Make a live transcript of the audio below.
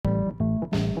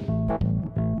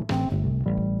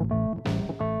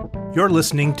You're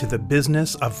listening to the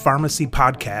Business of Pharmacy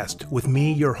podcast with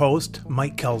me, your host,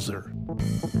 Mike Kelzer.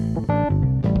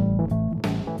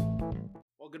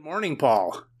 Well, good morning,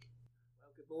 Paul.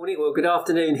 Good morning. Well, good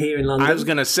afternoon here in London. I was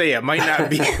going to say it might not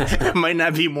be it might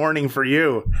not be morning for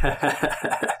you.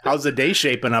 How's the day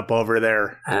shaping up over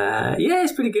there? Yeah,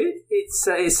 it's pretty good.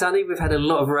 It's sunny. We've had a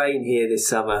lot of rain here this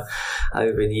summer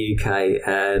over in the UK,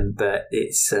 but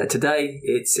it's today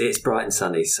it's bright and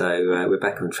sunny, so we're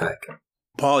back on track.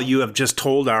 Paul, you have just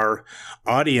told our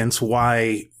audience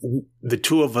why the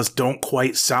two of us don't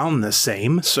quite sound the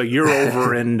same. So you're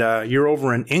over in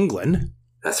England.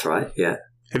 That's right. Yeah.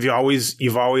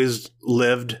 You've always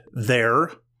lived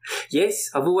there?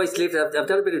 Yes, I've always lived. I've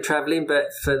done a bit of travelling,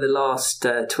 but for the last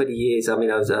 20 years, I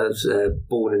mean, I was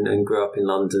born and grew up in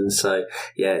London. So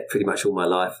yeah, pretty much all my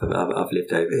life I've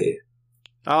lived over here.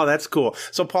 Oh, that's cool.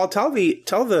 So Paul, tell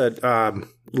the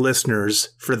listeners,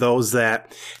 for those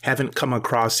that haven't come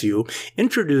across you,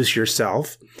 introduce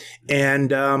yourself and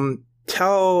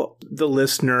tell the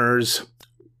listeners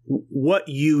what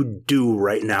you do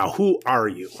right now. Who are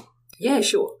you? Yeah,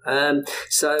 sure.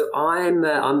 So I'm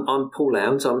Paul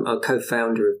Lowndes. I'm a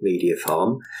co-founder of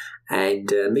Mediapharm, and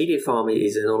Mediapharm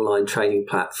is an online training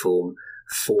platform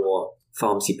for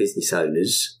pharmacy business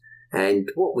owners.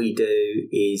 And what we do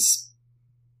is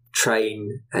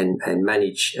train and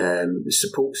manage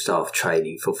support staff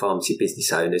training for pharmacy business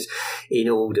owners in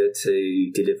order to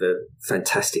deliver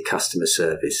fantastic customer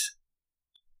service.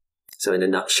 So in a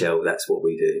nutshell, that's what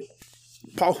we do.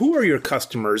 Paul, who are your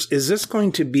customers? Is this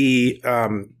going to be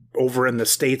over in the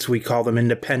States, we call them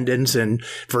independents and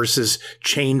versus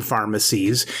chain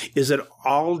pharmacies? Is it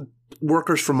all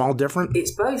workers from all different?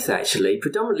 It's both, actually.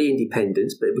 Predominantly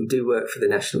independents, but we do work for the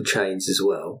national chains as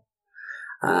well.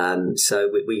 So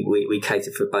we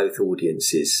cater for both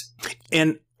audiences.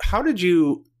 And how did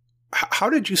you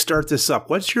start this up?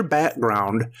 What's your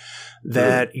background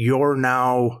that you're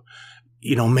now,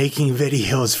 making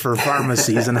videos for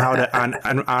pharmacies and how to on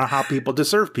how people to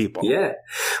serve people? Yeah,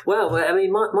 well, I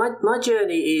mean, my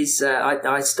journey is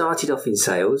I started off in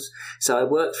sales. So I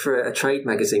worked for a trade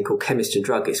magazine called Chemist and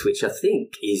Druggist, which I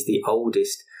think is the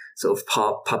oldest sort of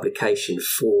publication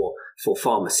for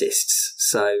pharmacists.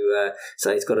 So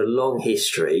it's got a long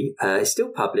history. It's still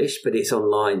published, but it's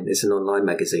online. It's an online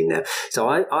magazine now. So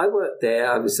I worked there.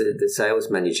 I was the sales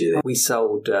manager there. We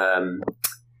sold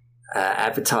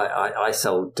I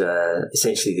sold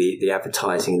essentially the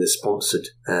advertising and the sponsored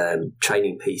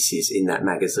training pieces in that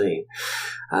magazine,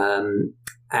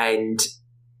 and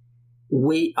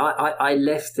I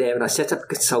left there and I set up a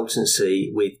consultancy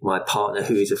with my partner,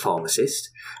 who is a pharmacist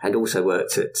and also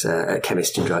worked at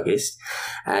Chemist and Druggist,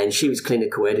 and she was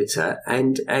clinical editor,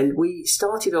 and we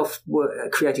started off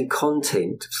creating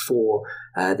content for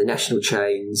the national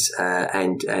chains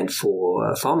and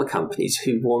for pharma companies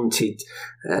who wanted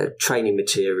training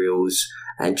materials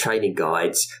and training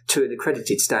guides to an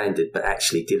accredited standard, but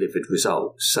actually delivered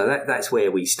results. So that's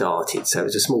where we started. So it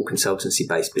was a small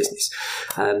consultancy-based business.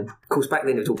 Of course, back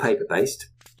then it was all paper-based.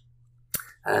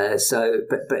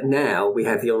 But now we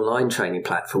have the online training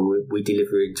platform. We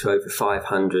deliver into over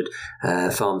 500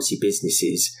 pharmacy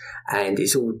businesses, and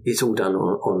it's all done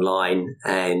online,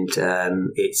 and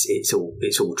it's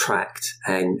all tracked,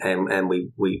 and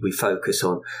we focus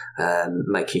on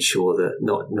making sure that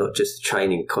not just the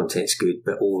training content's good,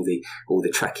 but all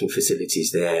the tracking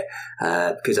facilities there.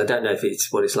 Because I don't know if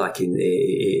it's what it's like in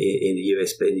the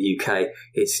US, but in the UK,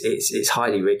 it's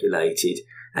highly regulated,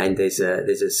 and there's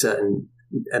a certain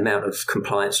amount of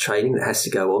compliance training that has to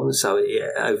go on. So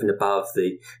over and above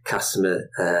the customer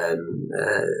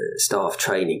staff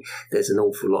training, there's an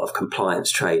awful lot of compliance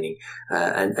training,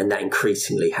 and that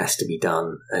increasingly has to be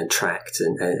done and tracked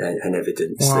and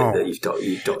evidence. Wow. that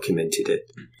you've documented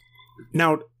it.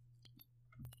 Now,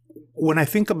 when I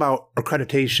think about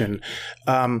accreditation,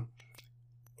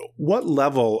 what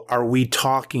level are we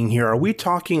talking here? Are we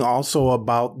talking also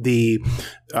about the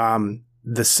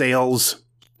sales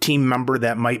team member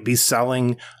that might be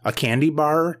selling a candy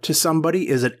bar to somebody?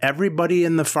 Is it everybody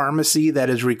in the pharmacy that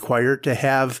is required to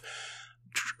have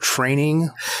training?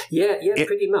 Yeah,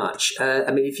 pretty much.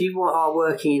 I mean, if you are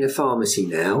working in a pharmacy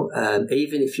now,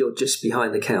 even if you're just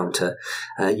behind the counter,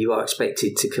 you are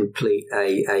expected to complete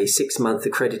a 6-month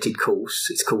accredited course.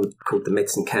 It's called the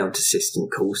Medicine Counter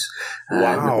Assistant course.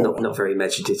 Wow. Not very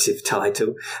imaginative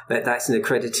title, but that's an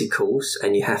accredited course,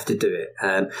 and you have to do it.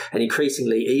 And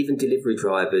increasingly, even delivery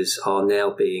drivers are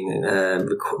now being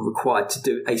required to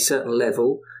do a certain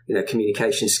level,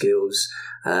 communication skills,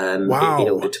 wow. in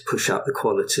order to push up the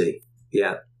quality.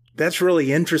 Yeah. That's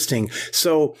really interesting.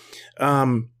 So,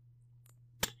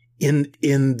 in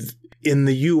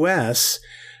the U.S.,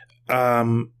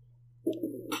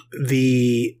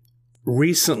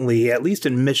 recently, at least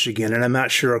in Michigan, and I'm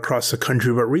not sure across the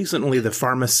country, but recently the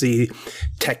pharmacy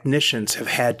technicians have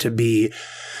had to be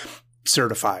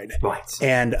certified. Right.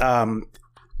 And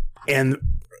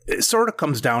it sort of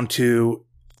comes down to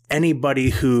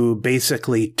anybody who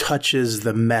basically touches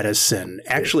the medicine,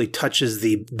 actually touches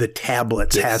the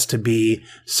tablets, has to be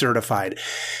certified.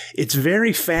 It's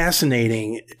very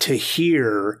fascinating to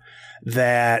hear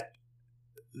that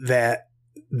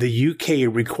the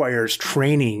UK requires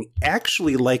training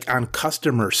actually like on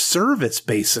customer service,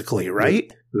 basically,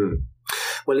 right? Mm.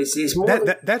 Well, it's more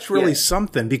that's really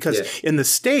something, because in the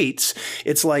States,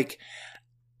 it's like,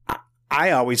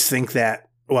 I always think that,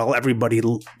 well, everybody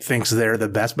thinks they're the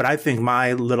best, but I think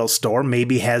my little store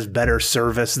maybe has better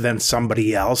service than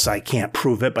somebody else. I can't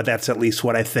prove it, but that's at least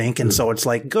what I think. And so it's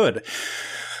like, good.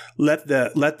 Let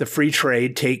the free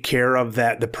trade take care of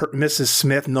that. Mrs.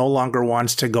 Smith no longer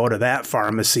wants to go to that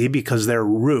pharmacy because they're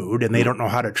rude and they don't know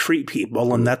how to treat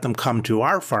people, and let them come to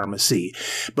our pharmacy.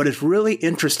 But it's really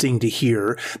interesting to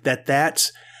hear that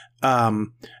that's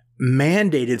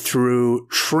mandated through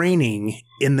training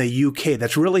in the UK.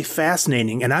 That's really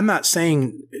fascinating. And I'm not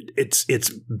saying it's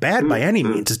bad by any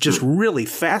means. It's just really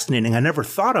fascinating. I never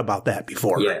thought about that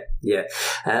before. Yeah.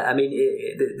 I mean,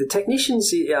 the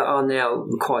technicians are now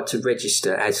required to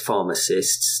register as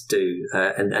pharmacists do,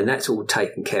 and that's all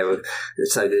taken care of.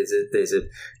 So there's a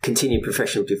continuing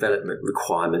professional development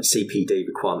requirement, CPD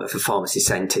requirement for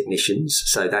pharmacists and technicians.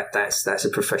 So that's a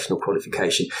professional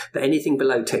qualification. But anything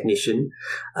below technician,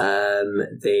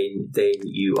 then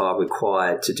you are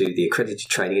required to do the accredited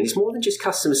training, and it's more than just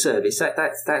customer service.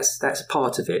 That's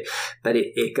part of it, but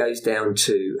it goes down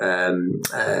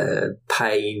to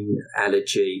pain,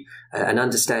 allergy, an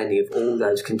understanding of all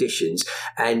those conditions.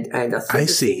 And I think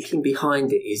the thinking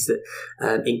behind it is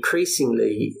that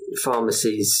increasingly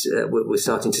pharmacies were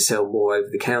starting to sell more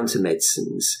over-the-counter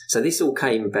medicines. So this all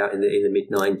came about in the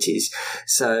mid-90s.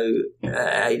 So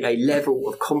a level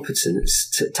of competence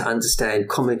to understand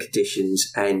common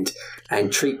conditions and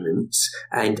treatments.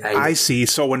 And I see.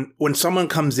 So when someone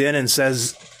comes in and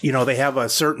says, they have a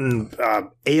certain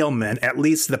ailment, at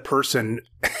least the person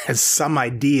has some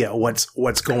idea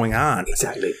what's going on.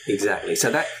 Exactly.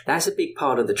 So that's a big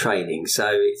part of the training.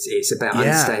 So it's about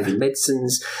understanding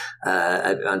medicines,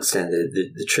 understanding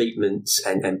the treatments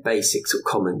and basic sort of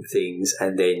common things,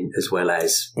 and then as well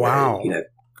as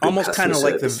almost kind of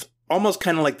like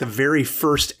the very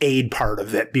first aid part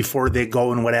of it before they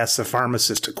go and would ask the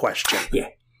pharmacist a question. Yeah.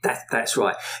 That's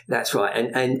right. And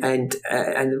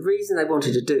the reason they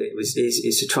wanted to do it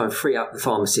is to try and free up the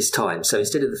pharmacist's time. So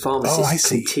instead of the pharmacist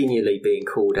continually being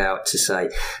called out to say,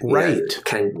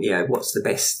 what's the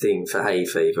best thing for hay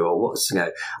fever, or what's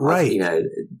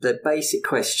the basic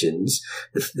questions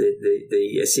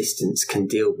the assistants can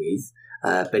deal with.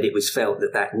 But it was felt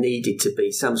that needed to be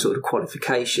some sort of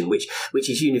qualification, which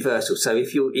is universal. So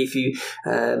if you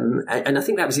and I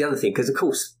think that was the other thing, because of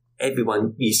course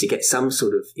everyone used to get some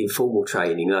sort of informal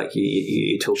training, like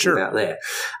you're talking about there.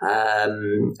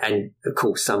 And of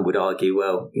course, some would argue,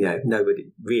 well,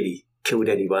 nobody really killed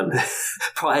anyone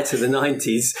prior to the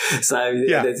 90s. So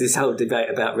there's this whole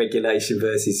debate about regulation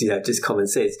versus, just common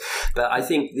sense. But I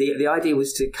think the idea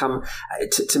was to come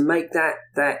to make that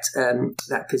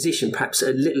position perhaps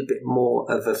a little bit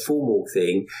more of a formal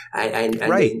thing, and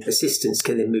then assistants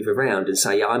can then move around and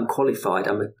say, I'm qualified.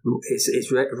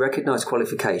 It's recognised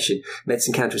qualification,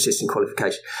 medicine counter assistant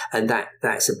qualification, and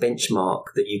that's a benchmark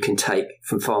that you can take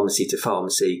from pharmacy to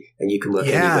pharmacy, and you can work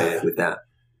anywhere with that.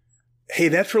 Hey,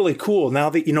 that's really cool. Now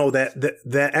that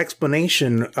that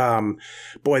explanation,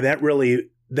 boy, that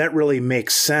really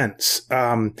makes sense.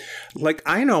 Like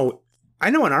I know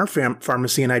in our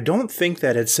pharmacy, and I don't think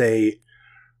it's a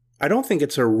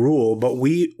rule, but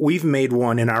we've made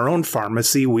one in our own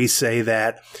pharmacy. We say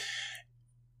that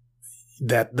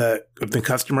if the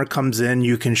customer comes in,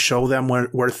 you can show them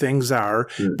where things are.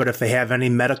 But if they have any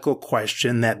medical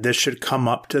question, that this should come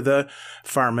up to the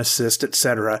pharmacist,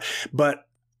 etc. But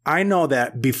I know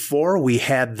that before we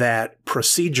had that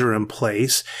procedure in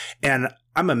place, and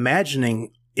I'm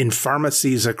imagining in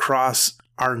pharmacies across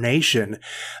our nation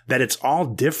that it's all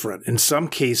different. In some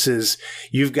cases,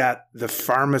 you've got the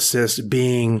pharmacist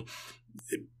being,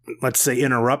 let's say,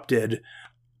 interrupted,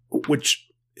 which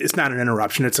it's not an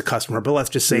interruption, it's a customer, but let's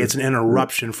just say it's an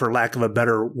interruption, for lack of a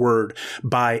better word,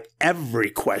 by every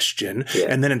question. Yeah.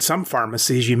 And then in some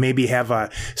pharmacies, you maybe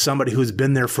have somebody who's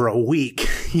been there for a week,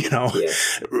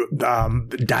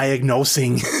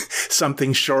 diagnosing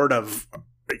something short of,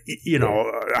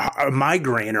 a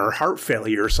migraine or heart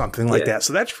failure or something like that.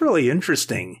 So that's really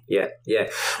interesting. Yeah.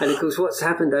 And of course, what's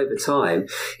happened over time,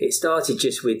 it started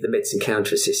just with the medicine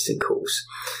counter assistant course.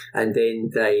 And then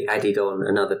they added on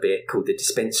another bit called the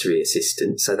dispensary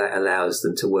assistant. So that allows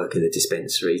them to work in the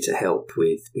dispensary to help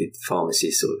with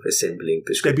pharmacists sort of assembling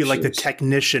prescriptions. They'd be like the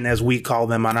technician, as we call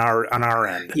them on our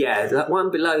end. Yeah, that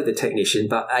one below the technician,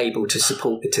 but able to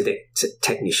support the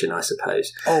technician, I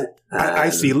suppose. Oh, I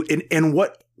see. And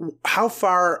how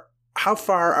far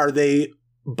are they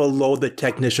below the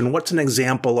technician? What's an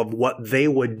example of what they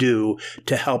would do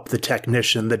to help the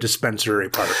technician, the dispensary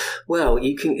part? Well,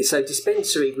 so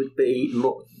dispensary would be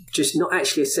more just not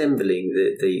actually assembling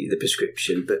the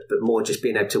prescription, but more just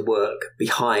being able to work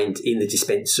behind in the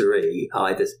dispensary,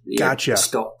 either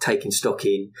taking stock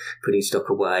in, putting stock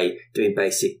away, doing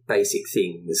basic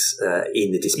things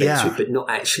in the dispensary, but not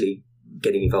actually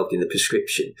getting involved in the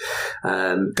prescription.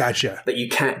 Gotcha. But you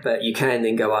can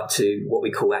then go up to what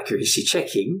we call accuracy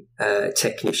checking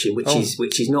technician,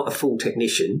 which is not a full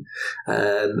technician,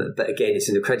 but again, it's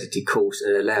an accredited course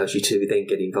and it allows you to then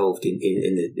get involved in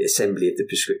the assembly of the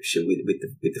prescription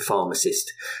with the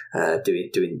pharmacist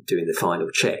doing the final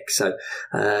check. So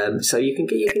you can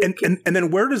get and then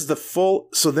where does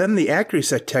then the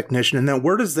accuracy technician, and then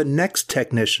where does the next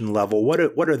technician level? What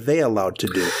are they allowed to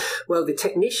do? Well, the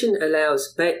technician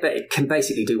can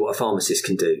basically do what a pharmacist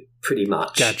can do, pretty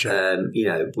much. Gotcha.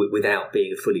 Without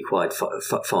being a fully qualified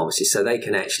pharmacist, so they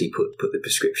can actually put the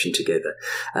prescription together.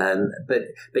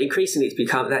 But increasingly, it's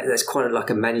become that's quite like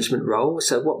a management role.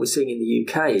 So what we're seeing in the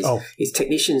UK is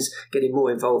technicians getting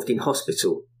more involved in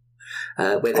hospital.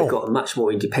 Where they've got much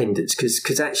more independence,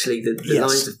 because actually the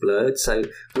lines have blurred. So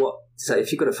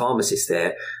if you've got a pharmacist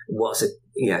there, what's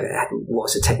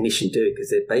a technician doing?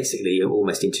 Because they're basically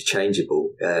almost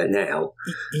interchangeable now.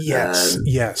 Yes.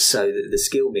 So the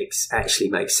skill mix actually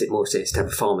makes it more sense to have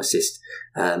a pharmacist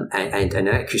and an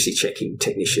accuracy checking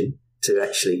technician to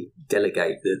actually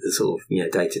delegate the sort of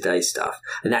day-to-day stuff,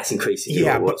 and that's increasingly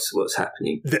what's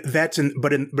happening. But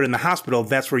in the hospital,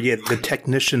 that's where the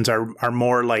technicians are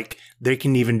more like they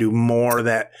can even do more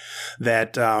that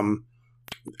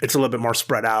it's a little bit more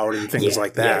spread out and things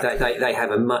like that. Yeah, they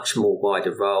have a much more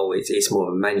wider role. It's more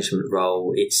of a management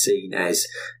role. It's seen as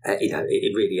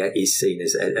it really is seen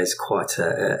as quite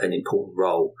an important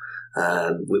role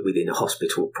within a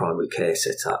hospital primary care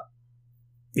setup.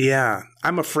 Yeah,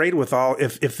 I'm afraid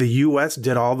if the U.S.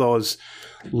 did all those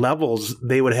levels,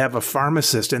 they would have a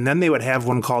pharmacist, and then they would have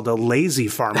one called a lazy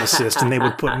pharmacist, and they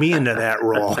would put me into that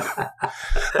role.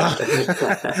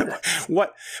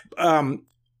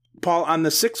 Paul, on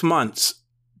the 6 months,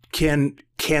 can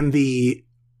the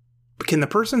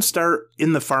person start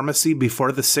in the pharmacy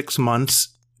before the 6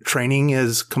 months training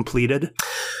is completed?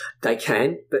 They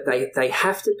can, but they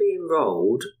have to be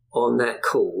enrolled on that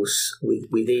course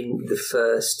within the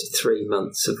first 3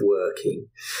 months of working.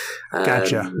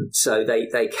 Gotcha. So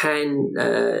they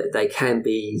can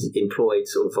be employed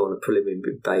sort of on a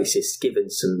preliminary basis, given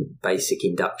some basic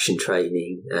induction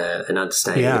training and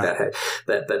understanding about how.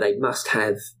 But they must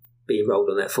be enrolled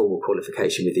on that formal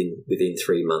qualification within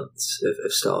 3 months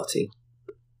of starting.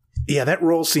 Yeah, that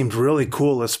role seemed really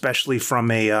cool, especially from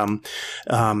I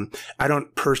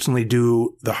don't personally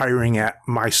do the hiring at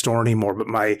my store anymore, but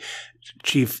my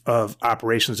chief of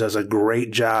operations does a great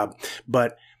job.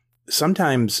 But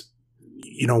sometimes,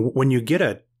 when you get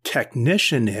a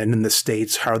technician in the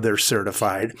States, how they're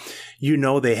certified,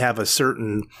 they have a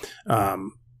certain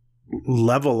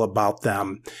level about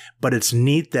them, but it's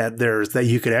neat that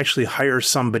you could actually hire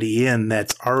somebody in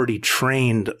that's already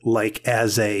trained, like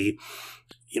as a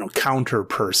counter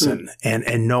person,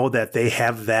 and know that they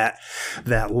have that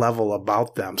level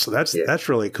about them. So that's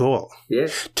really cool. Yeah.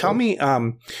 Tell me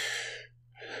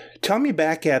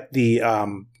back at the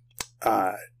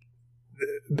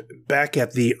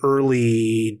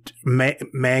early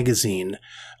magazine,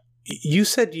 you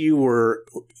said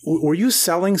were you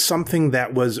selling something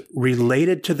that was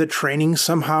related to the training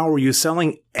somehow? Were you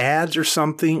selling ads or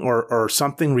something, or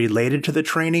something related to the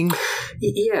training?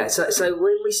 Yeah. So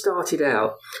when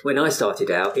I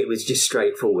started out, it was just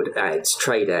straightforward ads,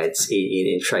 trade ads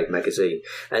in Trade magazine.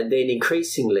 And then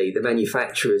increasingly the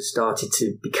manufacturers started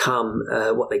to become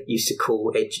what they used to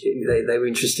call they were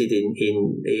interested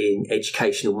in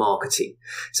educational marketing.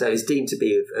 So it's deemed to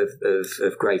be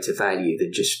of greater value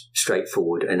than just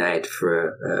straightforward an ad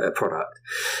for a product.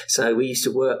 So we used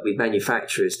to work with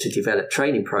manufacturers to develop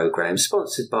training programs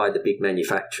sponsored by the big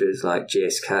manufacturers like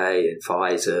GSK and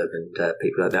Pfizer and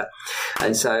people like that.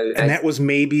 And that was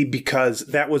maybe because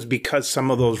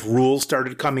some of those rules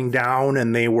started coming down,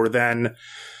 and they were then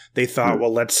they thought,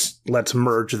 well, let's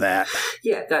merge that.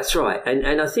 Yeah, that's right.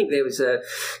 And I think there was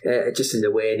just an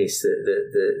awareness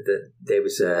that there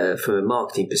was from a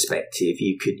marketing perspective,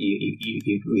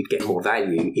 you'd get more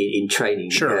value in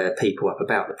training people up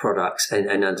about the products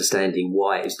and understanding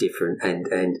why it was different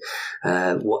and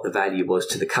what the value was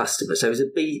to the customer. So it was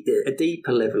a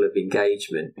deeper level of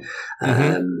engagement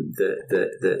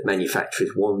that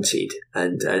manufacturers wanted,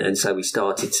 and so we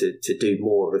started to do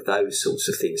more of those sorts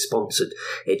of things, sponsored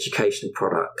educational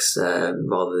products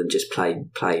rather than just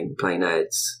plain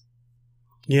ads.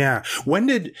 Yeah. When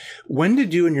did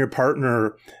you and your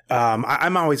partner?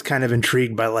 I'm always kind of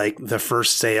intrigued by like the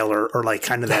first sale or like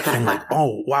kind of that thing like,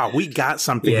 oh wow, we got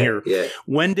something here. Yeah.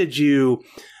 When did you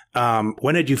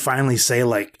finally say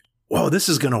like, whoa, this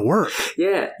is going to work?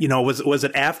 Yeah. Was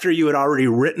it after you had already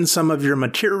written some of your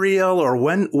material, or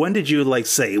when did you like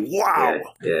say, wow?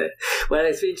 Yeah. Well,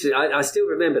 it's interesting. I still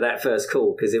remember that first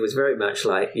call because it was very much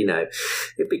like,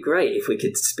 it'd be great if we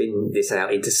could spin this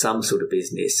out into some sort of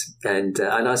business. And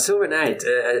I saw an ad.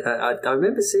 I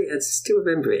remember seeing. I still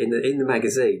remember it in the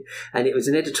magazine, and it was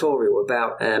an editorial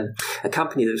about a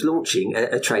company that was launching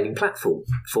a training platform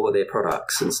for their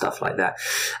products and stuff like that.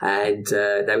 And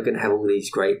they were going to have all these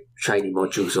great training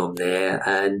modules on there,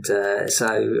 and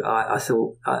so I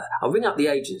thought I'll ring up the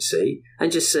agency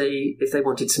and just see if they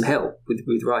wanted some help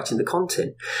with writing the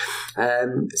content.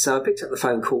 So I picked up the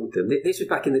phone, called them. This was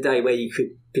back in the day where you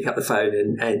could pick up the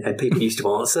phone and people used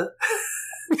to answer.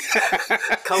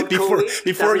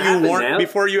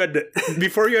 before you had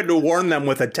to warn them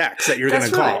with a text that you're going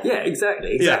to call. Yeah,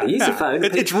 exactly. Use the phone.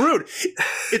 It's rude.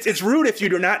 It's rude if you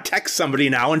do not text somebody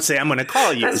now and say I'm going to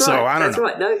call you. That's right. I don't know.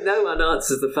 Right. No one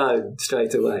answers the phone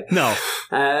straight away. No.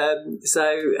 And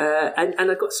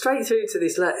I got straight through to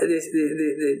this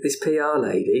PR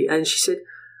lady, and she said,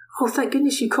 "Oh, thank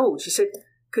goodness you called." She said,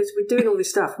 "Because we're doing all this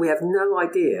stuff, we have no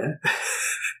idea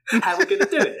how we're going to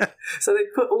do it." So they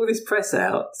put all this press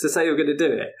out to say we're going to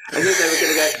do it, and then they were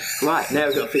going to go, right, now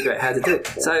we've got to figure out how to do it.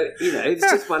 So it's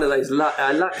just one of those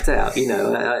I lucked out,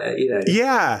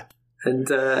 Yeah. And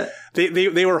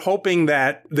they were hoping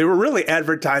that they were really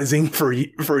advertising for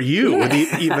you,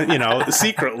 even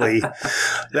secretly.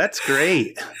 That's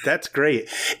great.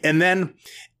 And then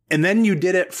you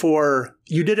did it for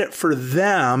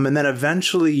them, and then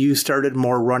eventually you started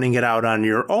more running it out on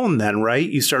your own. Then, right?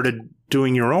 You started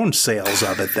doing your own sales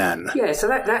of it then. Yeah, so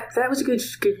that was a good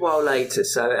while later.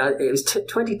 So it was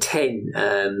 2010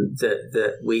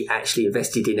 that we actually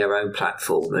invested in our own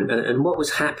platform. And what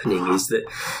was happening is that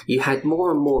you had more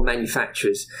and more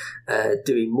manufacturers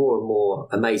doing more and more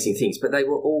amazing things, but they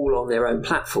were all on their own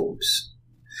platforms.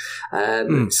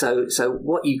 So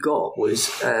what you got was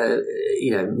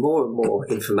more and more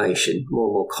information, more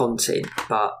and more content,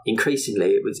 but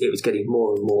increasingly it was getting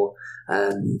more and more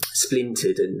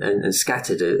splintered and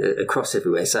scattered across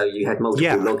everywhere. So you had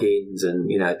multiple logins, and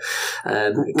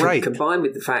combined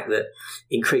with the fact that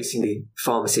increasingly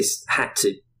pharmacists had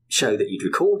to show that you'd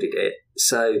recorded it.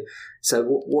 So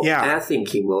what our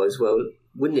thinking was, well,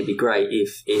 wouldn't it be great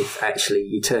if actually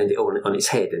you turned it on its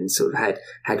head and sort of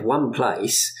had one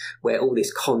place where all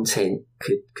this content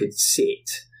could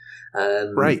sit?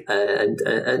 And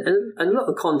a lot of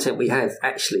the content we have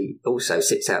actually also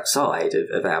sits outside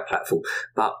of our platform,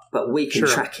 but we can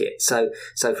track it. So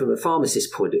from a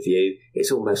pharmacist point of view,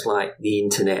 it's almost like the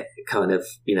internet kind of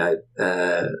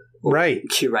curated,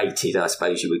 I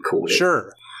suppose you would call it.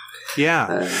 Sure.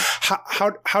 Yeah.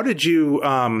 How did you,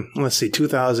 let's see,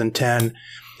 2010.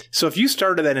 So if you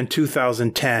started that in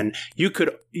 2010, you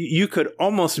could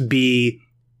almost be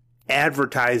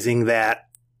advertising that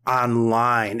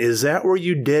online. Is that where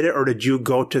you did it, or did you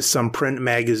go to some print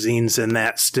magazines and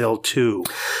that still too?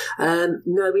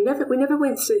 No, we never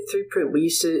went through print. We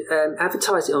used to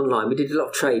advertise it online. We did a lot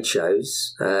of trade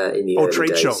shows in the early trade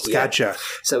days. shows. Yeah. Gotcha.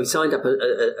 So we signed up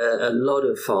a lot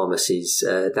of pharmacies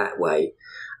that way.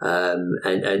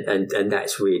 And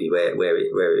that's really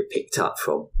where it picked up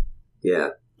from. Yeah.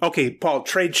 Okay, Paul,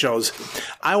 trade shows.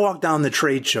 I walk down the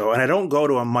trade show, and I don't go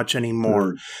to them much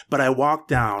anymore, but I walk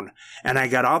down, and I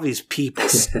got all these people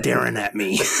staring at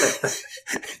me.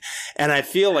 And I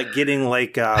feel like getting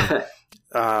like, I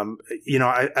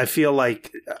feel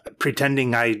like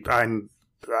pretending I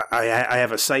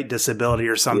have a sight disability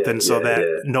or something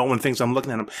that no one thinks I'm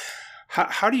looking at them.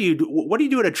 What do you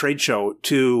do at a trade show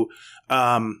to,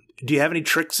 do you have any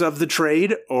tricks of the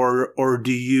trade, or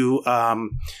do you,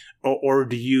 or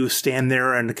do you stand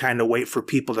there and kind of wait for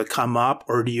people to come up,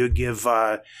 or do you give,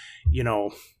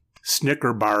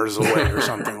 Snicker bars away or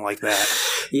something like that.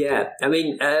 Yeah, I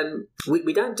mean,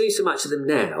 we don't do so much of them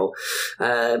now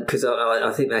because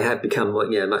I think they have become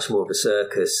much more of a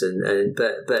circus.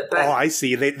 But back, I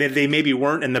see. They maybe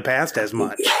weren't in the past as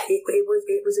much.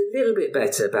 It was a little bit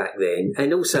better back then,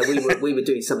 and also we were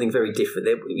doing something very different.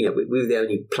 We were the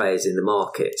only players in the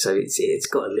market, so it's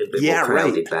got a little bit more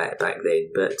crowded back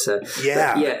then. But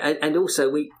and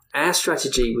also our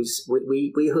strategy was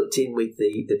we hooked in with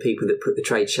the people that put the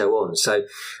trade show on. So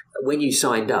when you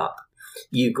signed up,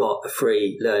 you got a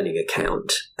free learning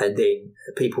account, and then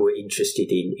people were interested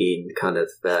in kind of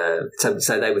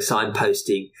so they were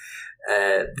signposting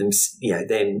them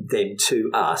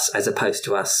to us, as opposed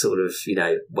to us sort of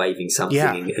waving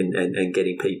something and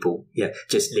getting people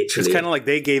just literally. It's kind of like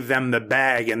they gave them the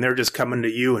bag and they're just coming to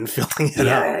you and filling it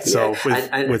up. So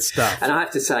with stuff. And I have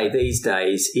to say, these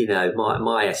days,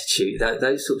 my attitude,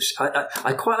 those sorts,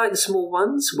 I quite like the small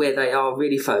ones where they are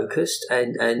really focused,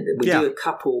 and we do a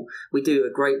couple. We do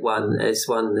a great one as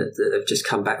one that I've just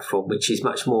come back from, which is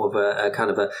much more of a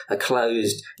kind of a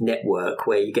closed network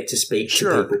where you get to speak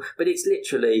to people, but it's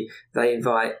literally they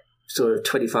invite sort of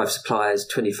 25 suppliers,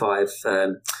 25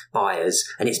 buyers,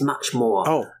 and it's much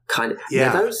more kind of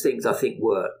those things I think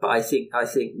work. But I think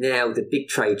now the big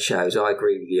trade shows, I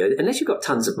agree with you, unless you've got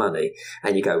tons of money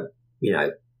and you go, here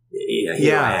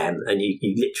I am, and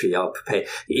you literally are prepared.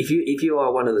 If you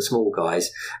are one of the small guys,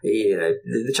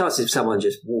 the chances of someone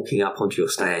just walking up onto your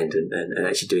stand and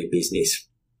actually doing business,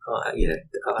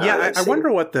 I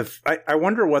wonder what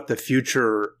the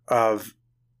future of.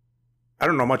 I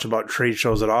don't know much about trade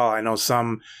shows at all. I know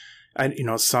some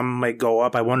might go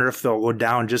up. I wonder if they'll go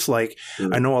down. Just like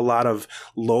I know a lot of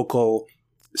local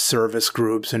service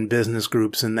groups and business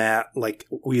groups and that. Like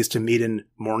we used to meet in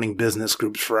morning business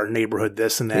groups for our neighborhood,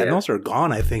 this and that. Yeah. And those are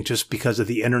gone, I think, just because of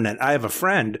the internet. I have a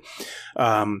friend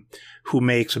who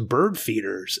makes bird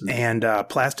feeders and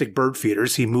plastic bird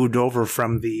feeders. He moved over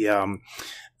from the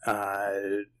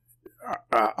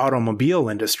automobile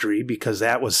industry because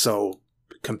that was so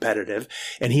competitive,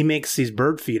 and he makes these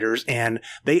bird feeders, and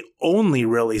they only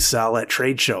really sell at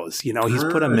trade shows. He's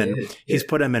put them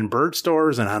in bird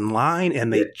stores and online,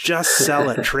 and they just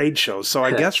sell at trade shows. So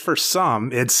I guess for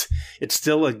some it's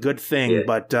still a good thing,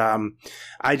 but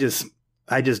I just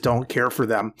don't care for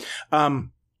them.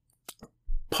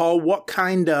 Paul, what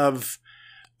kind of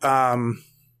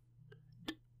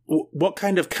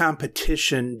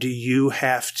competition do you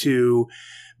have to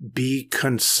be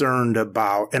concerned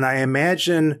about? And I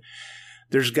imagine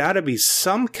there's got to be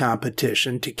some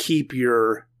competition to keep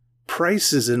your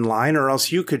prices in line, or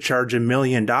else you could charge $1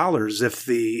 million if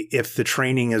the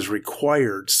training is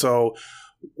required. So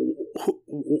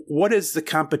what is the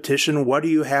competition? What do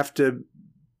you have to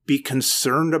be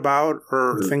concerned about,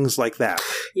 or things like that?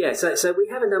 Yeah, so we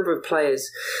have a number of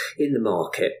players in the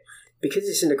market. Because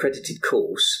it's an accredited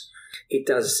course, it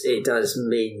does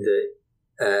mean that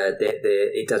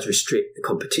it does restrict the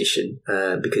competition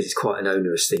because it's quite an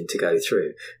onerous thing to go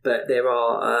through. But there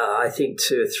are, I think,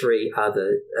 2 or 3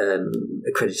 other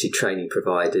accredited training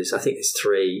providers. I think there's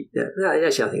 3.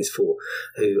 Actually, I think it's 4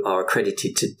 who are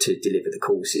accredited to deliver the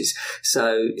courses.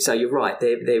 So you're right.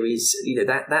 There is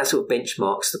that sort of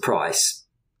benchmarks the price,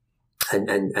 and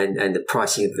the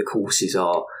pricing of the courses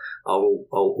are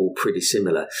all pretty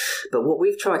similar. But what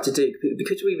we've tried to do,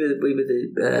 because we were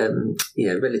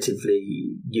the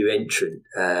relatively new entrant,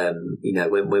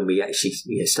 when we actually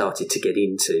started to get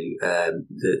into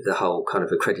the whole kind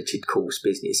of accredited course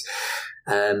business,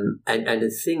 and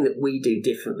the thing that we do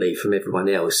differently from everyone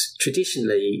else,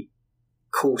 traditionally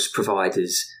course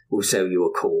providers will sell you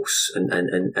a course, and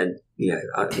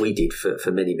we did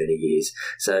for many years.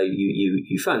 So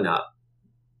you phone up.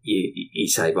 You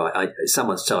say, right,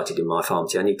 someone started in my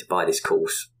pharmacy, I need to buy this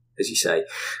course, as you say,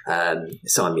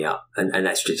 sign me up. And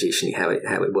that's traditionally how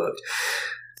it worked.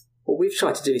 What we've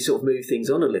tried to do is sort of move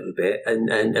things on a little bit.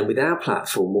 And with our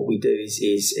platform, what we do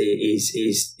is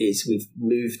we've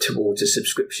moved towards a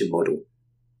subscription model.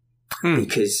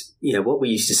 Because, what we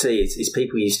used to see is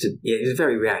people used to, it was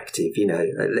very reactive,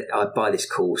 I'd buy this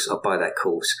course, I'd buy that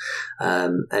course.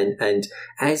 And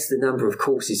as the number of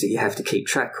courses that you have to keep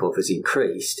track of has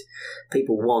increased,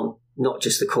 people want not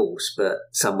just the course, but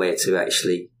somewhere to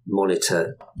actually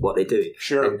monitor what they're doing.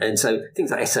 Sure. And so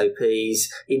things like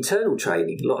SOPs, internal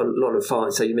training, a lot of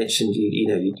fine. So you mentioned,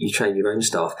 you train your own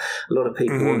staff. A lot of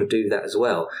people want to do that as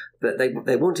well, but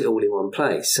they want it all in one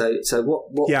place. So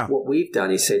what we've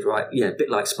done is said, right, a bit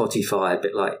like Spotify, a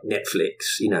bit like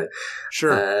Netflix,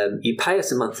 Sure. You pay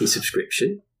us a monthly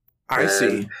subscription. I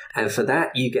see. And for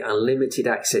that, you get unlimited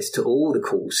access to all the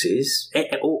courses,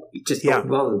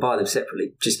 rather than buy them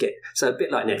separately. So a bit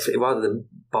like Netflix, rather than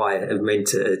buy and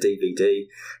rent a DVD,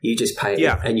 you just pay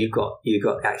it, and you've got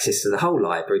access to the whole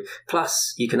library.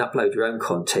 Plus, you can upload your own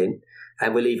content,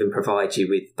 and we'll even provide you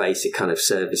with basic kind of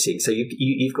servicing. So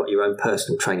you've got your own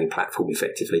personal training platform,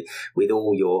 effectively, with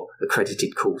all your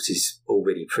accredited courses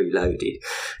already preloaded.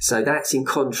 So that's in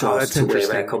contrast to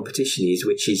where our competition is,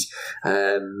 which is,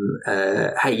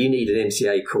 hey, you need an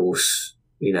MCA course,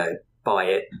 buy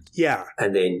it. Yeah.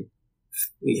 And then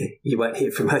you won't hear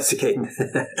from us again.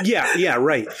 Yeah,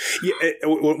 right.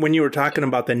 When you were talking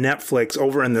about the Netflix,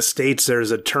 over in the States, there's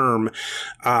a term,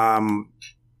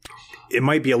 it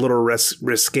might be a little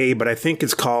risque, but I think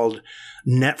it's called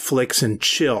Netflix and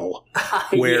chill,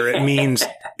 where it means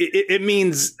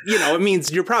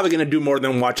you're probably going to do more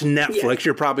than watch Netflix. Yeah.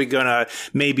 You're probably going to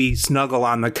maybe snuggle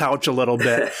on the couch a little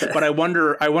bit. But I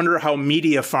wonder how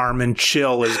Mediapharm and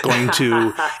chill is going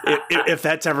to, if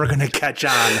that's ever going to catch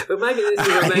on. But maybe there's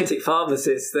a romantic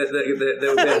pharmacist that will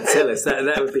be able to tell us.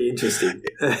 That would be interesting.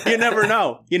 You never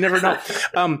know.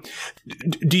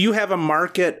 Do you have a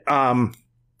market?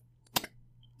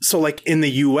 So, like in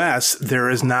the U.S., there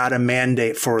is not a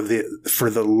mandate for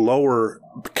the lower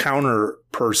counter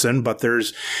person, but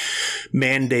there's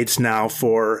mandates now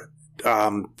for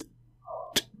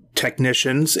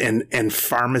technicians and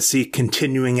pharmacy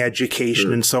continuing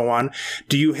education and so on.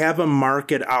 Do you have a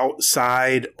market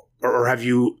outside, or have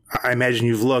you? I imagine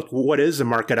you've looked. What is the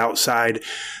market outside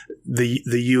the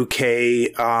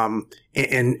UK?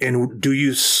 And do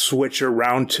you switch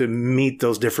around to meet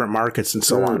those different markets and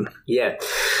so on? Yeah.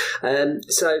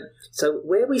 So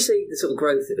where we see the sort of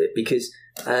growth of it, because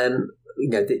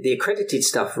the accredited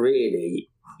stuff really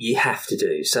you have to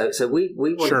do. So we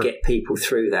want to get people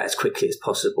through that as quickly as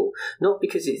possible. Not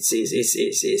because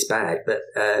it's bad, but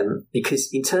because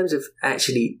in terms of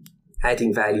actually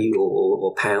adding value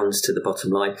or pounds to the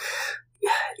bottom line,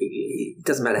 it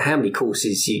doesn't matter how many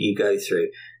courses you go through.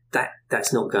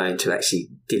 That's not going to actually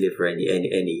deliver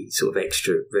any sort of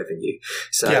extra revenue.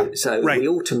 So we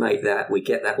automate that. We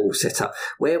get that all set up.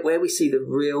 Where we see the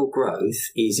real growth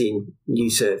is in new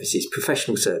services,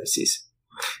 professional services.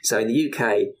 So in the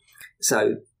UK,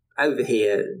 over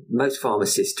here, most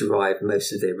pharmacists derive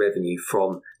most of their revenue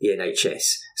from the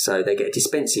NHS. So they get a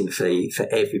dispensing fee for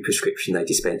every prescription they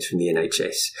dispense from the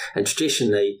NHS. And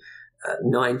traditionally,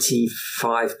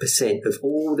 95% of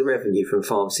all the revenue from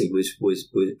pharmacy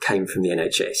came from the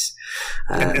NHS,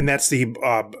 and that's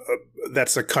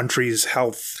the country's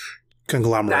health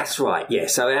conglomerate. That's right. Yeah.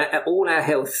 So all our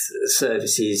health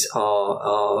services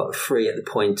are free at the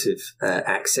point of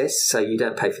access. So you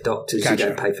don't pay for doctors. Gotcha. You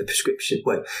don't pay for prescriptions.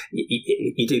 Well,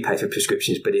 you do pay for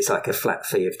prescriptions, but it's like a flat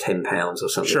fee of £10 or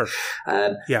something. Sure.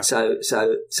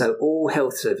 So all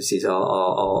health services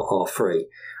are free.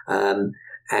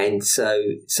 And so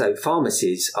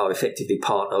pharmacies are effectively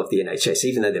part of the NHS,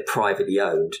 even though they're privately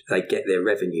owned. They get their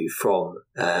revenue from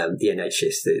the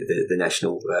NHS, the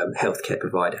national healthcare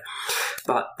provider.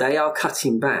 But they are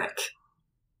cutting back,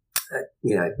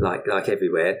 like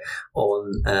everywhere,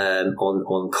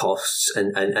 on costs,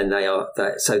 and they are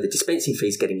so the dispensing fee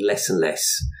is getting less and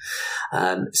less.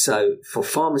 So for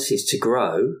pharmacies to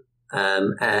grow,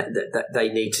 that they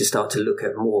need to start to look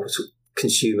at more sort of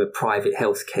consumer private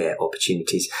healthcare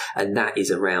opportunities, and that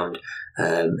is around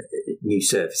new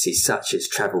services such as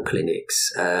travel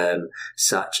clinics,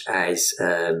 such as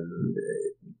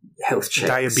health checks,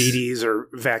 diabetes or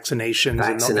vaccinations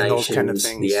and those kind of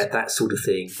things. Yeah, that sort of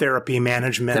thing. Therapy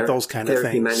management, those kind of things.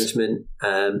 Therapy management,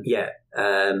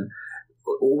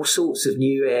 all sorts of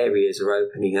new areas are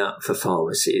opening up for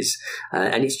pharmacies,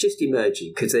 and it's just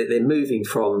emerging because they're moving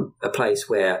from a place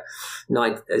where,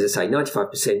 as I say,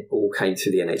 95% all came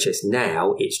through the NHS.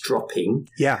 Now it's dropping.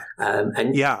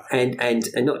 And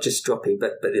not just dropping,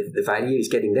 but the value is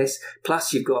getting less.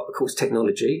 Plus, you've got, of course,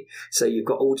 technology. So you've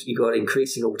got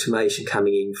increasing automation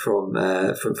coming in from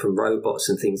robots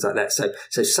and things like that.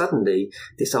 So suddenly,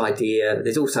 this idea,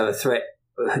 there's also a threat.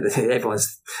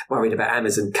 Everyone's worried about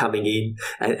Amazon coming in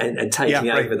and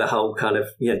taking over the whole kind of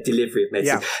delivery of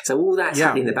medicine. So all that's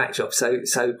happening in the backdrop. So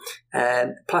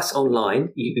plus online,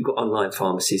 you've got online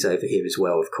pharmacies over here as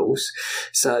well, of course.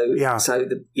 So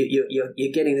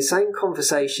you're getting the same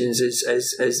conversations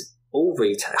as all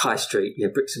retail, high street,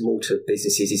 bricks and mortar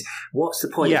businesses. Is what's the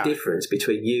point of difference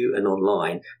between you and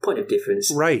online? Point of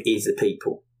difference is the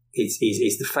people. Is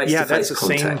the face-to-face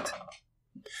contact.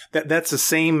 That's the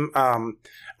same.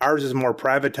 Ours is more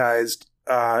privatized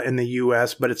in the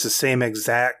U.S., but it's the same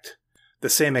exact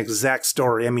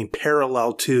story. I mean,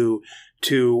 parallel to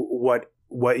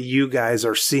what you guys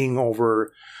are seeing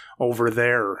over over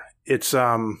there. It's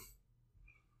the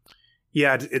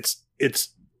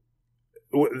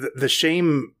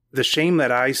shame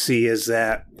that I see is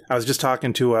that I was just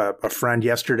talking to a friend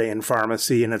yesterday in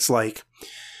pharmacy, and it's like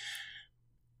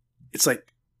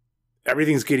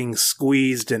everything's getting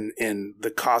squeezed and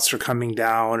the costs are coming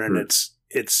down, and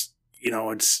it's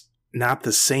not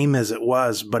the same as it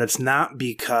was, but it's not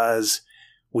because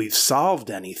we've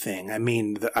solved anything. I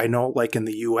mean, I know, like in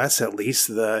the U.S. at least,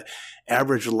 the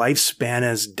average lifespan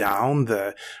is down,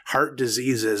 the heart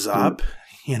disease is up.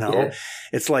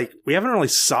 It's like we haven't really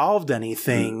solved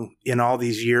anything in all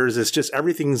these years. It's just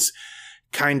everything's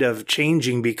kind of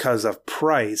changing because of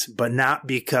price, but not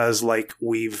because like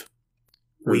we've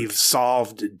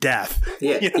solved death.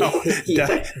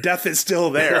 Death is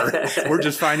still there. We're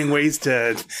just finding ways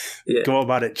to go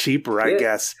about it cheaper, I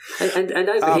guess. And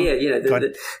over here,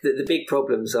 the big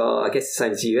problems are, I guess, the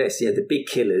same as the US. The big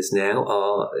killers now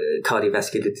are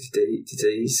cardiovascular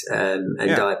disease and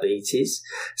diabetes.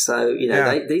 So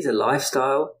these are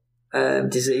lifestyle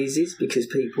diseases because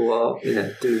people are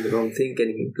doing the wrong thing,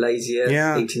 getting lazier,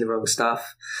 eating the wrong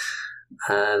stuff.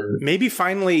 Maybe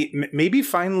finally.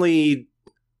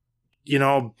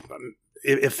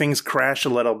 If things crash a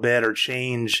little bit or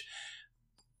change,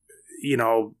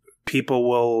 people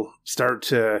will start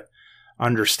to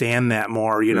understand that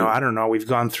more. I don't know. We've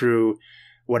gone through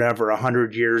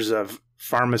 100 years of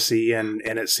pharmacy, and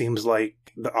it seems like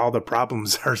all the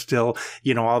problems are still,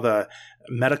 all the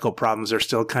medical problems are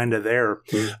still kind of there.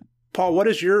 Mm. Paul, what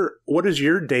does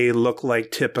your day look like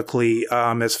typically,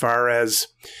 as far as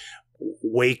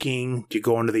waking? Do you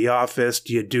go into the office?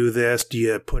 Do you do this? Do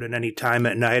you put in any time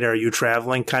at night? Are you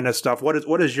traveling? Kind of stuff.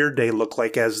 What does your day look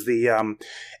like as the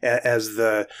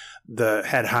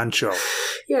head honcho?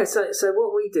 Yeah. So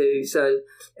what we do.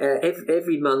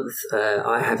 Every month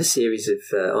I have a series of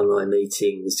online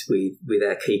meetings with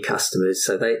our key customers.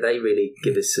 So they really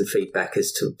give us some feedback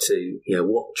as to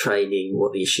what training,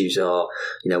 what the issues are,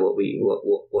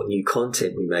 what new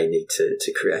content we may need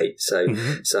to create. So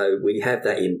so we have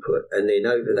that input, and then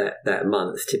over that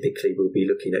month, typically we'll be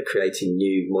looking at creating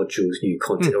new modules, new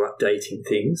content, or updating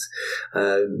things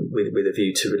with a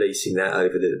view to releasing that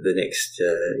over the next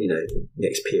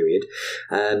next period.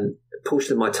 A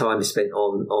portion of my time is spent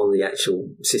on the actual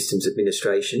systems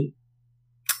administration.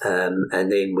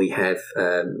 And then we have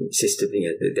system,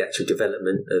 the actual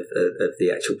development of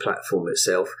the actual platform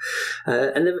itself,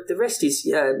 and the rest is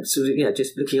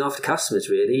just looking after customers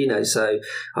really. So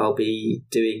I'll be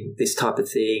doing this type of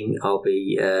thing. I'll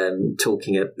be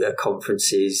talking at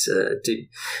conferences, do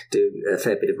a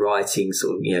fair bit of writing,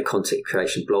 sort of content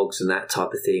creation, blogs, and that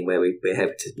type of thing, where we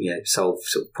have to solve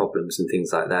sort of problems and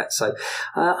things like that. So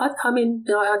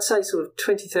I'd say sort of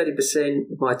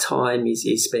 20-30% of my time is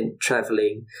spent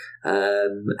travelling.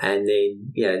 And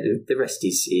then the rest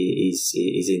is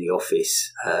in the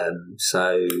office. I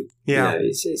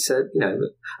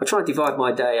try and divide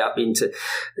my day up into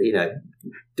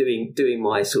doing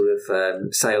my sort of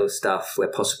sales stuff where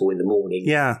possible in the morning,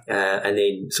 and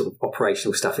then sort of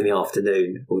operational stuff in the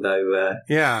afternoon. Although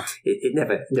it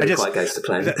never quite goes to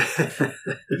plan.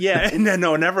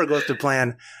 No, it never goes to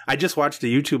plan. I just watched a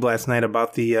YouTube last night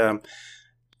about the.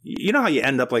 How you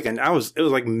end up it was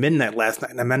like midnight last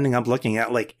night, and I'm ending up looking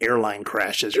at like airline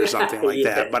crashes or something like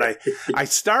that. But I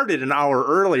started an hour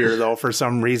earlier though, for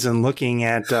some reason, looking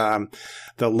at the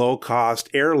low cost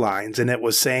airlines, and it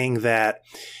was saying that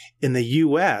in the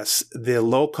U.S., the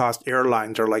low cost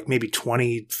airlines are like maybe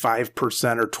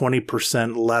 25% or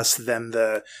 20% less than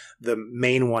the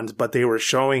main ones. But they were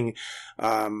showing,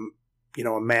 a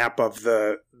map of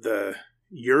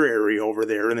your area over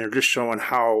there, and they're just showing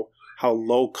how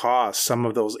low cost some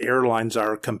of those airlines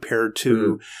are compared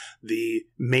to the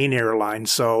main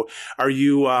airlines. So are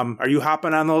you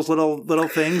hopping on those little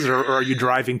things, or are you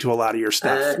driving to a lot of your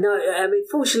stuff? No, I mean,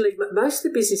 fortunately, most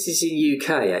of the business is in UK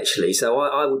actually. So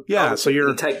I would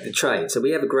take the train. So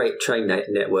we have a great train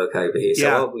network over here. So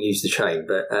I will use the train.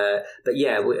 But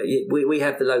we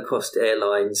have the low cost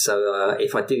airlines. So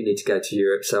if I do need to go to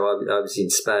Europe, so I was in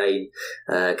Spain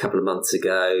a couple of months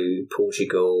ago,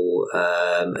 Portugal,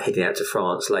 heading out to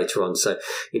France later on. So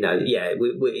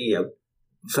we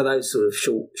for those sort of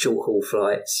short haul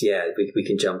flights, we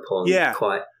can jump on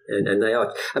quite, and they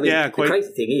are. I mean, the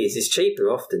crazy thing is, it's cheaper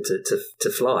often to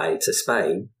fly to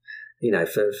Spain,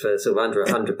 for sort of under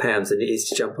 £100 than it is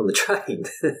to jump on the train.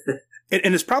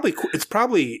 and it's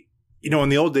probably in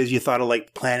the old days you thought of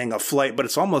like planning a flight, but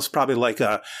it's almost probably like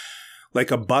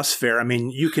a bus fare. I mean,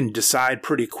 you can decide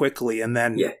pretty quickly and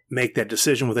then make that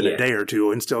decision within a day or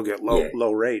two and still get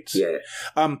low rates. Yeah.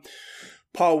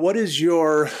 Paul, what is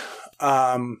your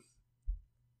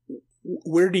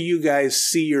where do you guys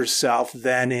see yourself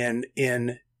then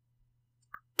in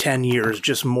 10 years?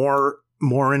 Just more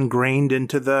ingrained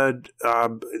into the,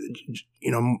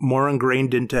 more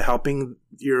ingrained into helping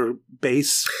your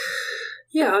base?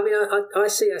 Yeah, I mean, I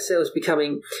see ourselves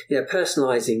becoming,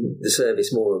 personalising the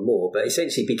service more and more, but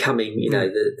essentially becoming,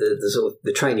 the sort of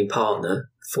the training partner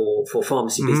for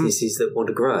pharmacy businesses that want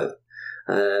to grow.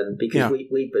 Because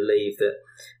we believe that,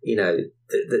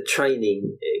 the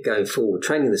training going forward,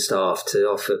 training the staff to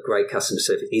offer great customer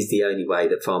service is the only way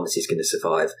that pharmacy is going to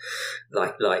survive.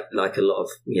 Like a lot of,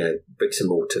 bricks and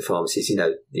mortar pharmacies,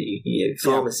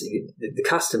 pharmacy, the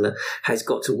customer has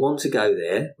got to want to go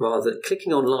there rather.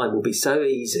 Clicking online will be so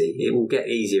easy. It will get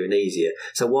easier and easier.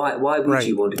 So why would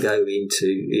you want to go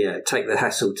into, take the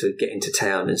hassle to get into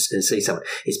town and see someone?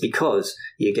 It's because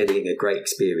you're getting a great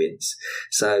experience.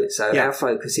 So our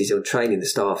focus is on training the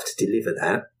staff to deliver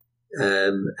that.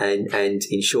 And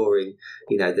ensuring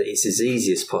that it's as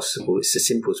easy as possible, it's as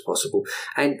simple as possible,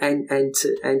 and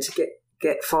to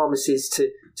get pharmacists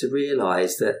to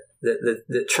realise that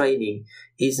the training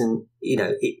isn't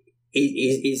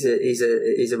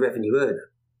is a revenue earner.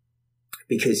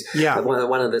 Because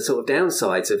one of the sort of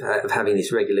downsides of having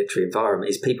this regulatory environment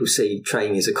is people see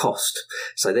training as a cost.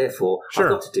 So therefore, I've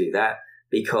got to do that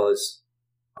because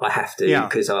I have to,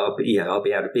 because I'll be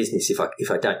out of business if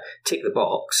I don't tick the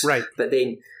box. Right. But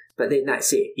then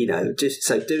that's it. Just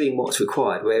so doing what's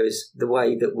required. Whereas the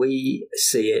way that we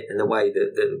see it and the way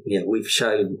that we've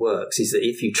shown works is that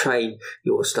if you train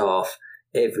your staff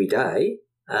every day,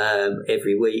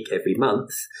 every week, every month,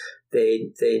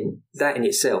 then that in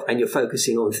itself, and you're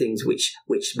focusing on things which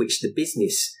the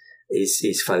business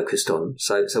is focused on.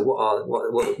 So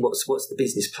what's the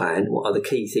business plan? What are the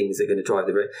key things that are going to drive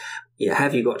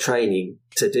have you got training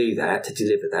to do that, to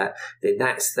deliver that? Then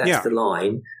that's the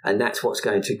line, and that's what's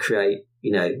going to create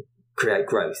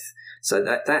growth. So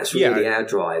that's really our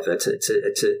driver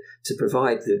to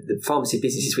provide the pharmacy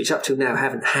businesses which up till now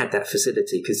haven't had that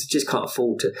facility because they just can't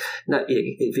afford to. No,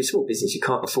 if you're a small business, you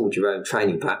can't afford your own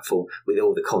training platform with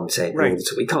all the content. Right.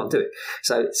 We can't do it.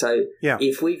 So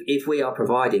if we are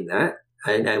providing that,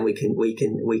 and we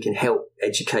can help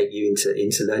educate you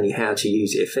into learning how to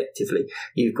use it effectively,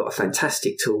 you've got a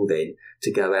fantastic tool then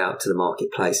to go out to the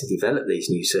marketplace and develop these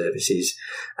new services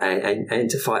and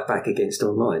to fight back against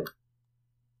online.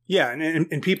 Yeah,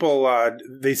 and people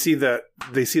they see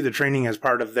the training as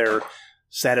part of their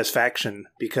satisfaction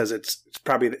because it's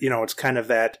probably it's kind of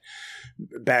that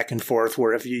back and forth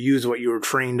where if you use what you were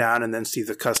trained on and then see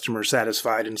the customer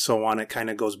satisfied and so on, it kind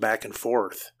of goes back and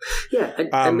forth. Yeah,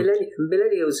 and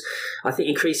millennials, I think,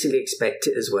 increasingly expect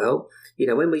it as well.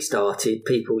 When we started,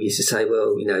 people used to say,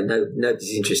 well,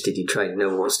 nobody's interested in training, no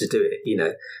one wants to do it,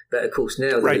 But of course,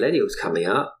 now the millennials coming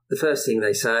up, the first thing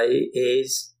they say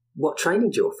is, what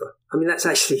training do you offer? I mean, that's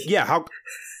actually... How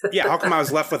come I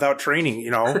was left without training,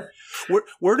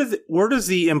 Where does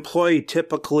the employee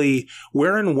typically,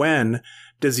 where and when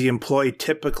does the employee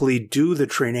typically do the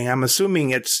training? I'm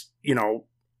assuming it's,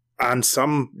 on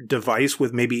some device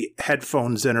with maybe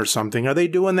headphones in or something. Are they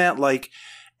doing that like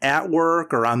at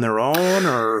work or on their own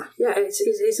or? Yeah,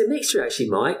 it's a mixture actually,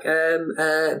 Mike.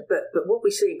 But what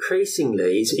we see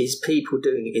increasingly is people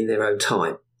doing it in their own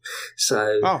time.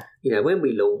 So, when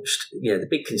we launched, the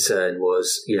big concern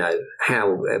was,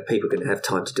 how people are going to have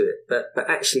time to do it. But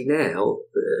actually now,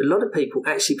 a lot of people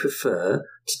actually prefer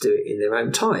to do it in their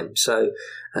own time. So,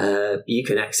 you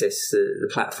can access the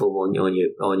platform on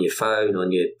your phone,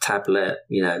 on your tablet,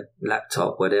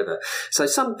 laptop, whatever. So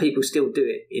some people still do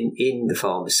it in the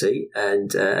pharmacy, and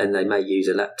they may use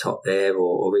a laptop there,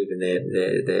 or even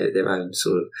their own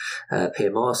sort of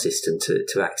PMR system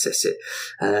to access it.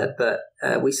 But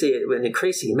we see it an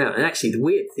increasing amount. And actually, the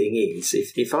weird thing is,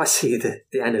 if I see the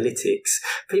analytics,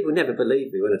 people never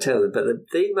believe me when I tell them, but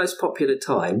the most popular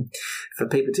time for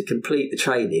people to complete the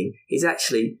training is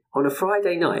actually on a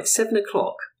Friday night,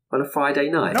 7:00 on a Friday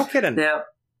night. No kidding. Now,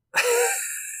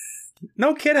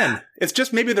 no kidding. It's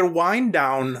just maybe their wind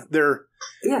down.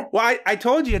 Well, I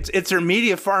told you it's their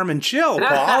Mediapharm and chill,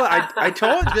 Paul. I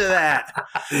told you that.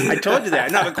 I told you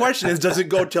that. Now the question is, does it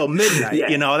go till midnight?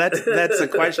 Yeah. That's the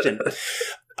question.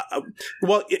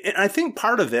 Well, I think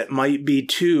part of it might be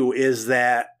too is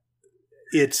that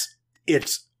it's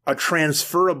a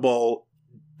transferable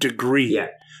degree. Yeah.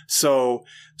 So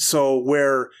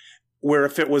where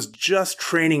if it was just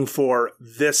training for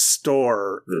this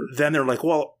store, then they're like,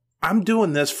 well, I'm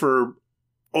doing this for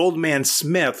Old Man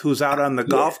Smith, who's out on the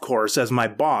golf course as my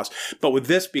boss. But with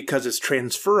this, because it's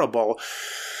transferable,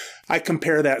 I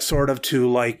compare that sort of to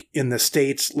like in the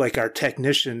States, like our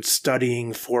technicians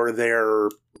studying for their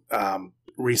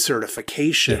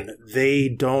recertification, they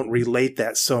don't relate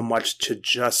that so much to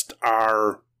just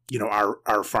our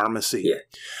pharmacy.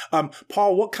 Yeah.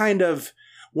 Paul, what kind of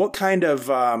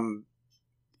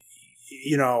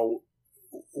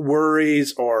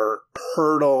worries or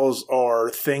hurdles or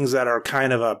things that are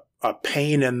kind of a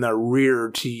pain in the rear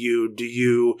to you do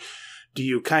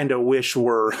you kind of wish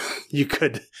you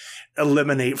could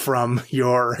eliminate from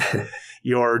your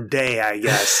day, I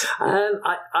guess?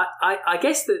 I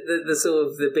guess the sort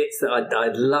of the bits that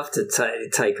I'd love to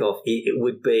take off, it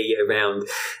would be around,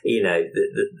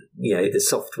 the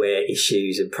software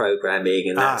issues and programming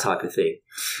and that type of thing.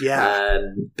 Yeah.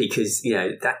 Because,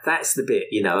 that's the bit,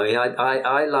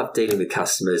 I love dealing with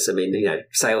customers. I mean,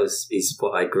 sales is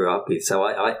what I grew up with. So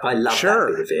I love that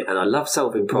bit of it. And I love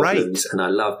solving problems, and I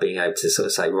love being able to sort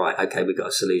of say, right, okay, we've got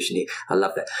a solution here. I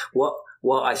love that.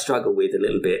 What I struggle with a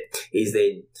little bit is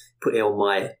then putting on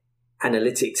my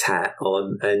analytics hat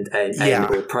on and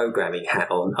or programming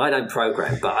hat on. I don't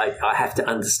program, but I have to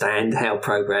understand how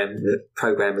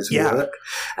programmers work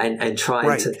and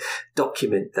trying to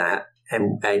document that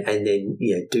and then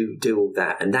do all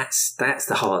that. And that's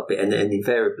the hard bit. And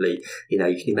invariably, you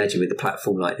can imagine with a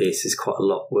platform like this, there's quite a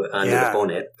lot under the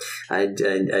bonnet, and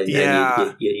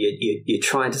you're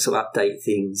trying to sort of update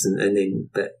things and then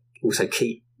but also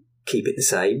keep it the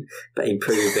same, but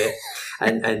improve it,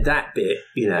 and that bit,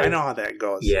 I know how that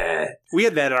goes. Yeah, we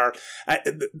had that.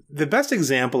 The best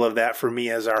example of that for me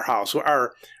is our house.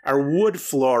 Our wood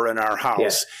floor in our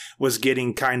house was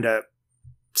getting kind of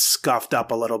scuffed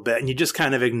up a little bit, and you just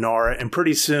kind of ignore it, and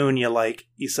pretty soon you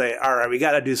say, all right, we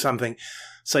got to do something.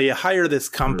 So you hire this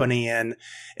company in,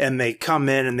 and they come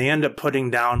in and they end up putting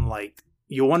down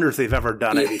you wonder if they've ever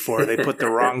done it before. They put the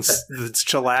wrong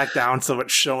shellac down so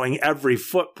it's showing every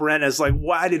footprint. It's like,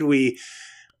 why did we?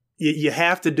 You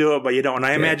have to do it, but you don't. And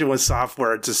I imagine with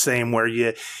software, it's the same where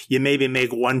you maybe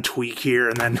make one tweak here,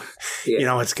 and then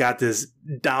it's got this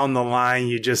down the line.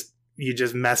 You just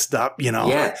messed up,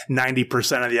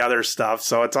 90% of the other stuff.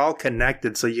 So it's all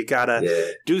connected. So you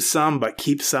gotta do some, but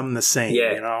keep some the same.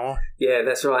 Yeah,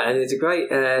 that's right. And there's a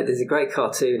great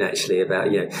cartoon actually about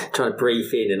trying to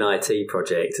brief in an IT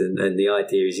project, and the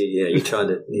idea is you're trying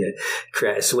to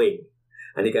create a swing.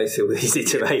 And it goes through all these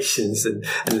iterations, and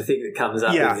the thing that comes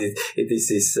up is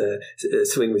this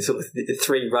swing with sort of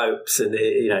 3 ropes, and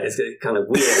it's kind of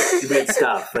weird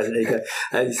stuff. And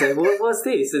you say, well, what's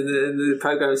this? And the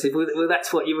programmer said, well,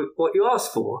 that's what you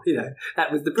asked for.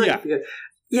 That was the brief. You go,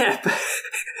 yeah, but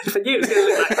if I knew it was going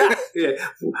to look like that,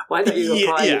 why don't you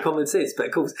apply your common sense? But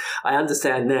of course, I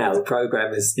understand now the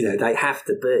programmers, they have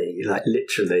to be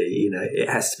literally, it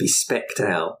has to be specced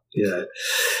out.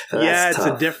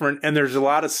 It's and there's a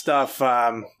lot of stuff.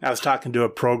 I was talking to a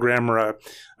programmer,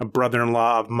 a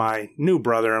brother-in-law of my new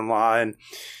brother-in-law,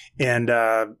 and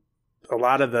a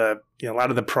lot of the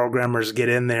programmers get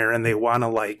in there and they want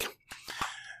to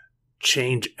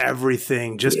change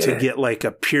everything just to get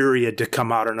a period to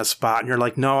come out on a spot. And you're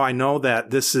like, no, I know that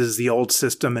this is the old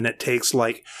system and it takes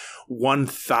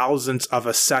 1/1000th of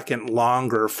a second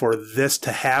longer for this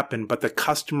to happen, but the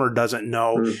customer doesn't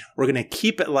know. We're going to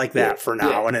keep it like that for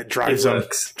now, and it drives them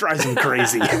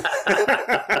crazy.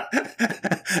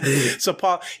 So,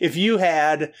 Paul, if you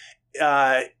had,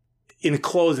 in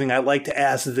closing, I'd like to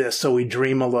ask this so we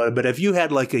dream a little bit. If you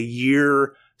had a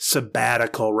year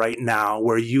sabbatical right now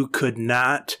where you could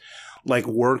not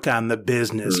work on the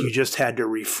business, you just had to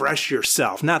refresh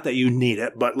yourself, not that you need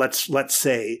it, but let's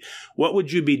say, what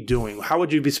would you be doing? How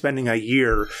would you be spending a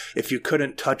year if you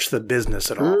couldn't touch the business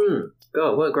at all?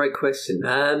 God, what a great question.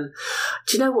 Do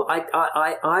you know what?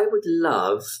 I would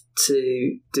love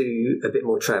to do a bit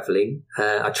more travelling.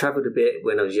 I travelled a bit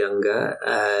when I was younger.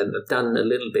 I've done a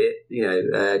little bit,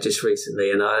 just recently,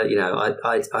 and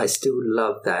I still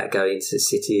love that, going to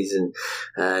cities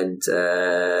and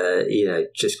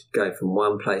just going from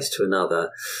one place to another,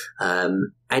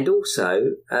 and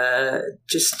also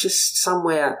just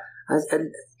somewhere.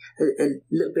 A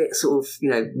little bit sort of,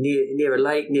 near a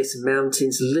lake, near some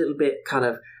mountains, a little bit kind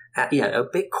of, a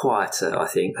bit quieter. I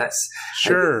think that's a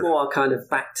bit more kind of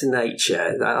back to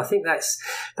nature. I think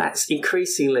that's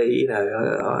increasingly,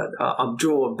 I'm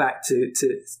drawn back to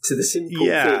the simple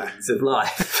things of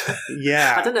life.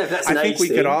 Yeah. I don't know if that's an age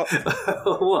thing. Could all,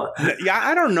 or what? Yeah,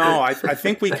 I don't know. I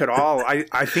think we could all,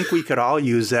 I think we could all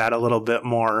use that a little bit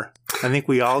more. I think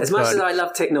we all As much as I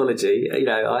love technology,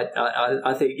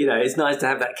 I think, it's nice to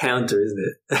have that counter,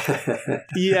 isn't it?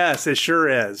 Yes, it sure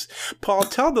is. Paul,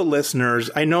 tell the listeners,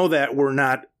 I know know that we're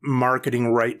not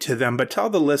marketing right to them, but tell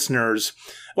the listeners,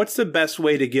 what's the best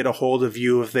way to get a hold of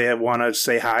you if they want to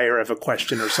say hi or have a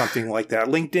question or something like that?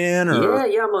 LinkedIn? Or?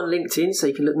 Yeah, I'm on LinkedIn, so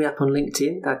you can look me up on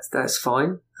LinkedIn. That's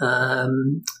fine.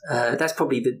 That's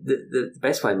probably the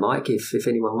best way, Mike, if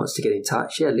anyone wants to get in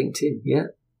touch. Yeah, LinkedIn, yeah.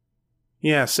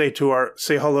 Yeah, say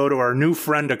hello to our new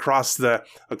friend across the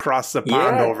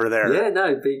pond over there. Yeah,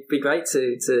 no, be great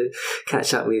to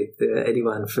catch up with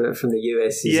anyone from the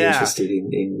US who's interested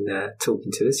in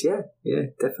talking to us. Yeah,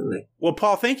 definitely. Well,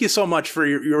 Paul, thank you so much for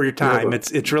your time.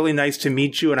 It's really nice to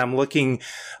meet you, and I'm looking.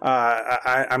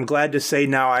 I'm glad to say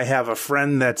now I have a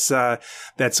friend that's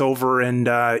over in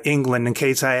England. In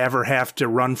case I ever have to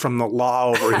run from the law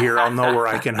over here, I'll know where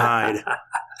I can hide.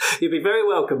 You'll be very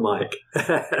welcome, Mike.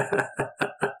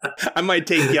 I might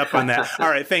take you up on that. All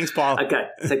right. Thanks, Paul. Okay.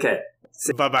 Take care.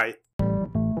 Bye-bye.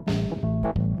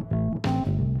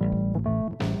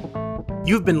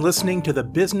 You've been listening to the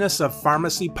Business of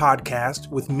Pharmacy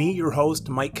podcast with me, your host,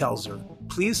 Mike Kelzer.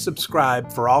 Please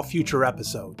subscribe for all future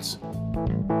episodes.